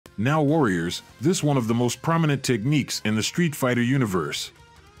Now warriors, this one of the most prominent techniques in the Street Fighter universe.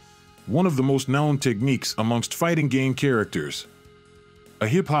 One of the most known techniques amongst fighting game characters. A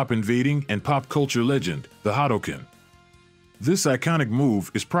hip-hop invading and pop culture legend, the Hadouken. This iconic move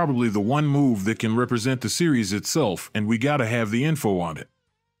is probably the one move that can represent the series itself, and we gotta have the info on it.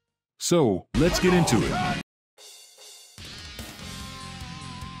 So, let's get into it.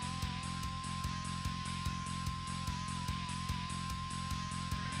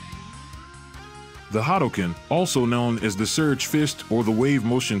 The Hadouken, also known as the Surge Fist or the Wave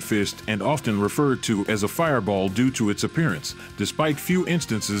Motion Fist and often referred to as a fireball due to its appearance, despite few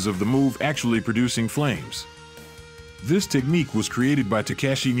instances of the move actually producing flames. This technique was created by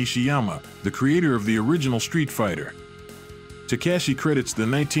Takashi Nishiyama, the creator of the original Street Fighter. Takashi credits the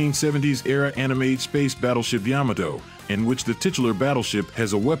 1970s-era anime space battleship Yamato, in which the titular battleship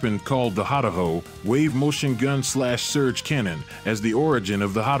has a weapon called the Hadaho, Wave Motion Gun/Surge Cannon, as the origin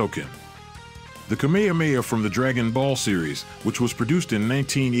of the Hadouken. The Kamehameha from the Dragon Ball series, which was produced in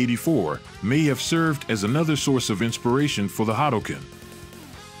 1984, may have served as another source of inspiration for the Hadouken.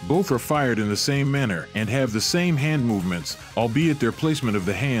 Both are fired in the same manner and have the same hand movements, albeit their placement of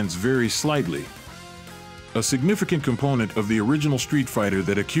the hands varies slightly. A significant component of the original Street Fighter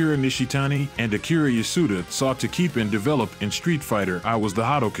that Akira Nishitani and Akira Yasuda sought to keep and develop in Street Fighter I was the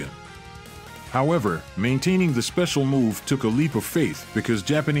Hadouken. However, maintaining the special move took a leap of faith because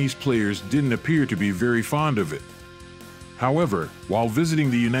Japanese players didn't appear to be very fond of it. However, while visiting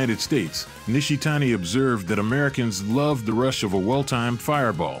the United States, Nishitani observed that Americans loved the rush of a well-timed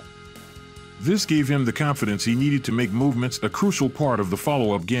fireball. This gave him the confidence he needed to make movements a crucial part of the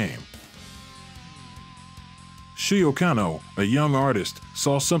follow-up game. Shio Kano, a young artist,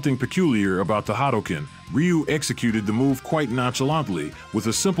 saw something peculiar about the Hadouken. Ryu executed the move quite nonchalantly with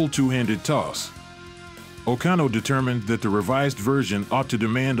a simple two-handed toss. Okano determined that the revised version ought to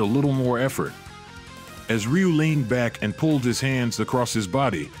demand a little more effort. As Ryu leaned back and pulled his hands across his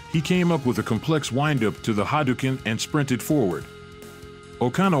body, he came up with a complex windup to the Hadouken and sprinted forward.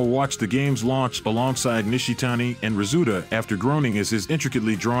 Okano watched the game's launch alongside Nishitani and Rizuta after groaning as his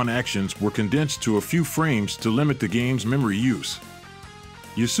intricately drawn actions were condensed to a few frames to limit the game's memory use.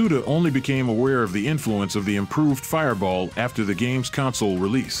 Yasuda only became aware of the influence of the improved fireball after the game's console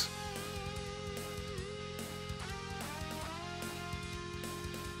release.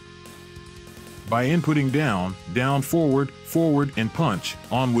 By inputting down, down, forward, forward, and punch,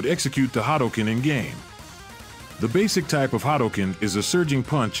 on would execute the Hadouken in-game. The basic type of Hadouken is a surging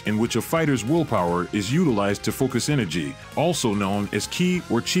punch in which a fighter's willpower is utilized to focus energy, also known as ki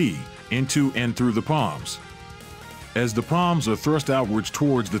or chi, into and through the palms. As the palms are thrust outwards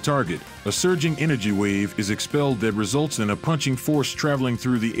towards the target, a surging energy wave is expelled that results in a punching force traveling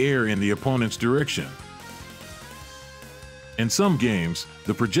through the air in the opponent's direction. In some games,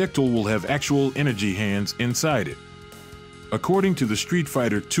 the projectile will have actual energy hands inside it. According to the Street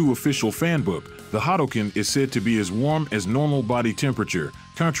Fighter II official fanbook, the Hadouken is said to be as warm as normal body temperature,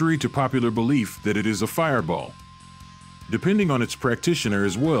 contrary to popular belief that it is a fireball. Depending on its practitioner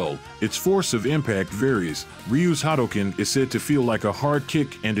as well, its force of impact varies. Ryu's Hadouken is said to feel like a hard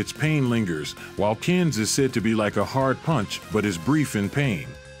kick and its pain lingers, while Ken's is said to be like a hard punch but is brief in pain.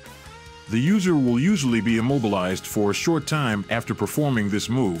 The user will usually be immobilized for a short time after performing this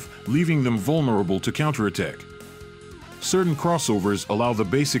move, leaving them vulnerable to counterattack. Certain crossovers allow the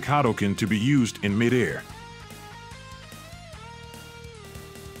basic Hadouken to be used in mid-air.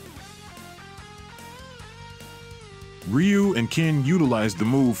 Ryu and Ken utilized the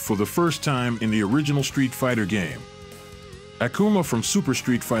move for the first time in the original Street Fighter game. Akuma from Super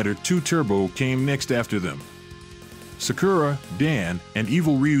Street Fighter II Turbo came next after them. Sakura, Dan, and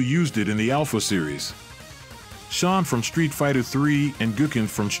Evil Ryu used it in the Alpha series. Sean from Street Fighter III and Guken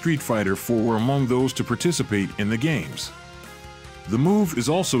from Street Fighter IV were among those to participate in the games. The move is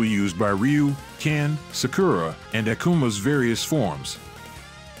also used by Ryu, Ken, Sakura, and Akuma's various forms.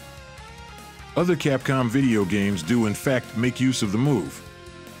 Other Capcom video games do in fact make use of the move.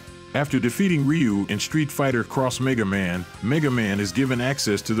 After defeating Ryu in Street Fighter Cross Mega Man is given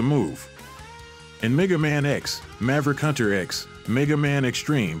access to the move. In Mega Man X, Maverick Hunter X, Mega Man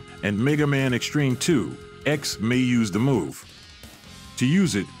Extreme, and Mega Man Extreme 2, X may use the move. To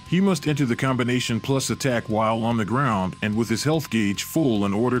use it, he must enter the combination plus attack while on the ground and with his health gauge full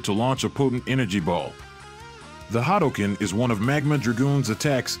in order to launch a potent energy ball. The Hadouken is one of Magma Dragoon's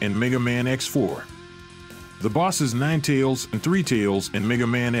attacks in Mega Man X4. The bosses Nine Tails and Three Tails in Mega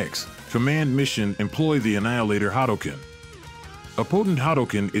Man X Command Mission employ the Annihilator Hadouken. A potent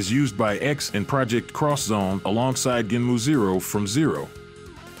Hadouken is used by X in Project Cross Zone alongside Genmu Zero from Zero.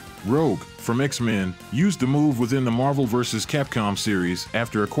 Rogue, from X-Men, used the move within the Marvel vs. Capcom series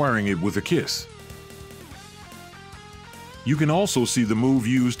after acquiring it with a kiss. You can also see the move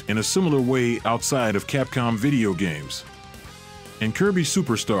used in a similar way outside of Capcom video games. In Kirby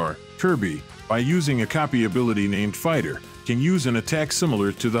Superstar, Kirby, by using a copy ability named Fighter, can use an attack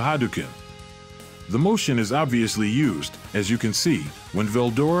similar to the Hadouken. The motion is obviously used, as you can see, when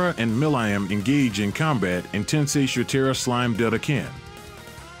Veldora and Miliam engage in combat in Tensei Shotara Slime Delta Can.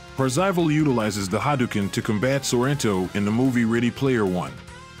 Parzival utilizes the Hadouken to combat Sorrento in the movie Ready Player One.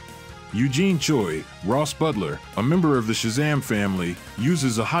 Eugene Choi, Ross Butler, a member of the Shazam family,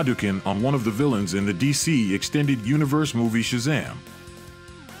 uses a Hadouken on one of the villains in the DC Extended Universe movie Shazam.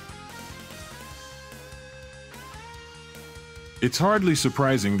 It's hardly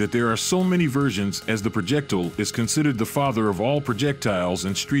surprising that there are so many versions, as the projectile is considered the father of all projectiles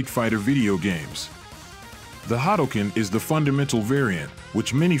in Street Fighter video games. The Hadouken is the fundamental variant,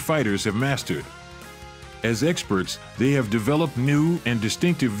 which many fighters have mastered. As experts, they have developed new and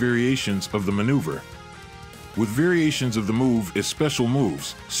distinctive variations of the maneuver. With variations of the move as special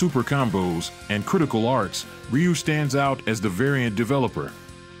moves, super combos, and critical arts, Ryu stands out as the variant developer.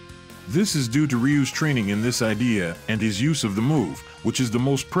 This is due to Ryu's training in this idea and his use of the move, which is the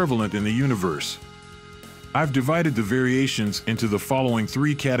most prevalent in the universe. I've divided the variations into the following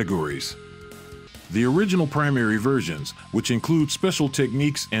three categories. The original primary versions, which include special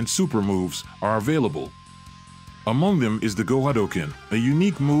techniques and super moves, are available. Among them is the Go Hadouken, a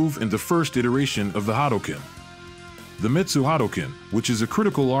unique move in the first iteration of the Hadouken. The Metsu Hadouken, which is a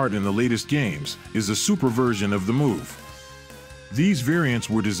critical art in the latest games, is a super version of the move. These variants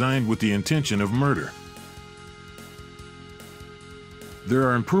were designed with the intention of murder. There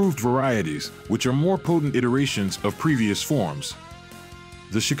are improved varieties, which are more potent iterations of previous forms.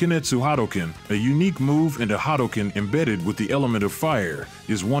 The Shikanetsu Hadouken, a unique move and a Hadouken embedded with the element of fire,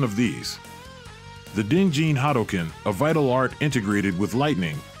 is one of these. The Denjin Hadouken, a vital art integrated with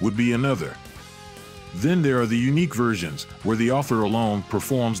lightning, would be another. Then there are the unique versions, where the author alone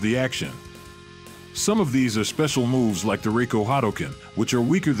performs the action. Some of these are special moves like the Reiko Hadouken, which are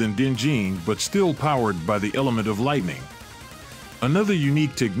weaker than Denjin but still powered by the element of lightning. Another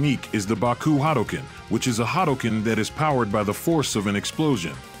unique technique is the Baku Hadouken, which is a Hadouken that is powered by the force of an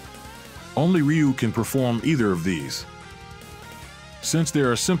explosion. Only Ryu can perform either of these. Since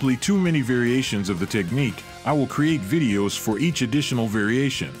there are simply too many variations of the technique, I will create videos for each additional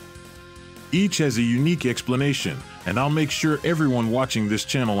variation. Each has a unique explanation, and I'll make sure everyone watching this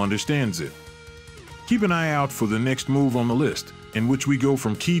channel understands it. Keep an eye out for the next move on the list, in which we go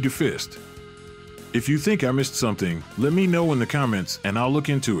from ki to fist. If you think I missed something, let me know in the comments and I'll look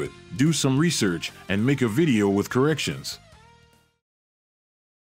into it, do some research, and make a video with corrections.